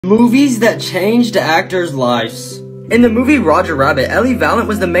Movies that changed actors' lives. In the movie Roger Rabbit, Ellie Valent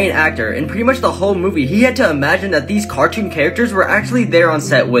was the main actor, and pretty much the whole movie he had to imagine that these cartoon characters were actually there on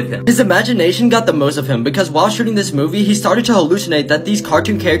set with him. His imagination got the most of him because while shooting this movie, he started to hallucinate that these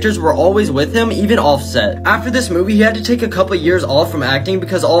cartoon characters were always with him, even off set. After this movie, he had to take a couple years off from acting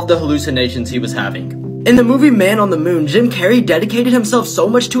because of all of the hallucinations he was having. In the movie Man on the Moon, Jim Carrey dedicated himself so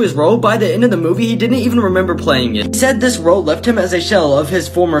much to his role, by the end of the movie, he didn't even remember playing it. He said this role left him as a shell of his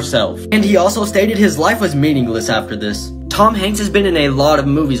former self. And he also stated his life was meaningless after this. Tom Hanks has been in a lot of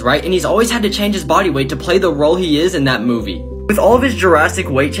movies, right? And he's always had to change his body weight to play the role he is in that movie. With all of his drastic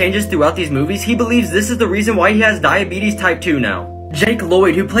weight changes throughout these movies, he believes this is the reason why he has diabetes type 2 now. Jake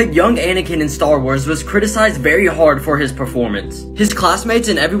Lloyd, who played young Anakin in Star Wars, was criticized very hard for his performance. His classmates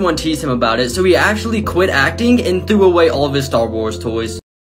and everyone teased him about it, so he actually quit acting and threw away all of his Star Wars toys.